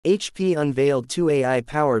HP unveiled two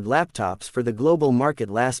AI-powered laptops for the global market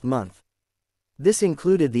last month. This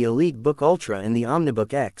included the EliteBook Ultra and the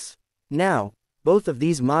OmniBook X. Now, both of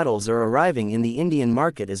these models are arriving in the Indian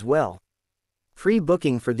market as well.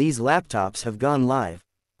 Pre-booking for these laptops have gone live.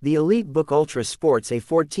 The EliteBook Ultra sports a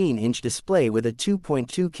 14-inch display with a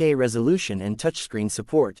 2.2K resolution and touchscreen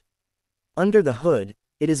support. Under the hood,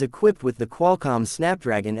 it is equipped with the Qualcomm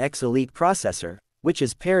Snapdragon X Elite processor, which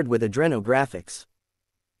is paired with Adreno graphics.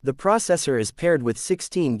 The processor is paired with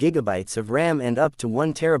 16 GB of RAM and up to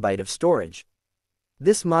 1 TB of storage.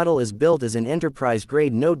 This model is built as an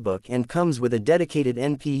enterprise-grade notebook and comes with a dedicated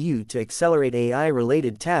NPU to accelerate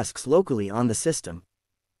AI-related tasks locally on the system.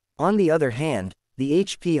 On the other hand, the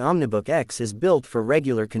HP OmniBook X is built for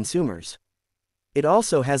regular consumers. It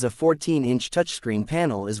also has a 14-inch touchscreen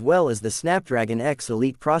panel as well as the Snapdragon X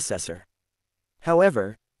Elite processor.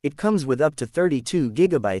 However, it comes with up to 32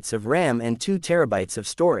 GB of RAM and 2 TB of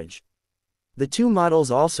storage. The two models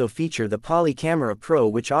also feature the Poly Camera Pro,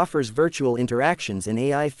 which offers virtual interactions and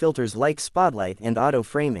AI filters like spotlight and auto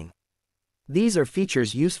framing. These are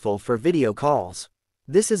features useful for video calls.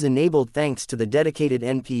 This is enabled thanks to the dedicated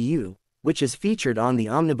NPU, which is featured on the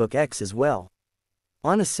OmniBook X as well.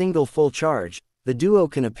 On a single full charge, the Duo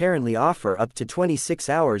can apparently offer up to 26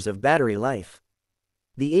 hours of battery life.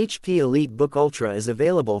 The HP EliteBook Ultra is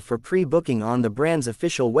available for pre-booking on the brand's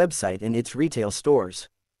official website and its retail stores.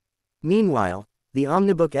 Meanwhile, the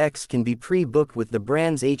OmniBook X can be pre-booked with the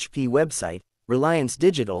brand's HP website, Reliance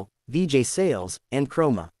Digital, VJ Sales, and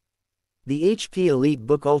Chroma. The HP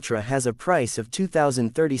EliteBook Ultra has a price of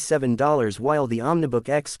 $2,037 while the OmniBook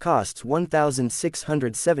X costs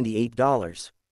 $1,678.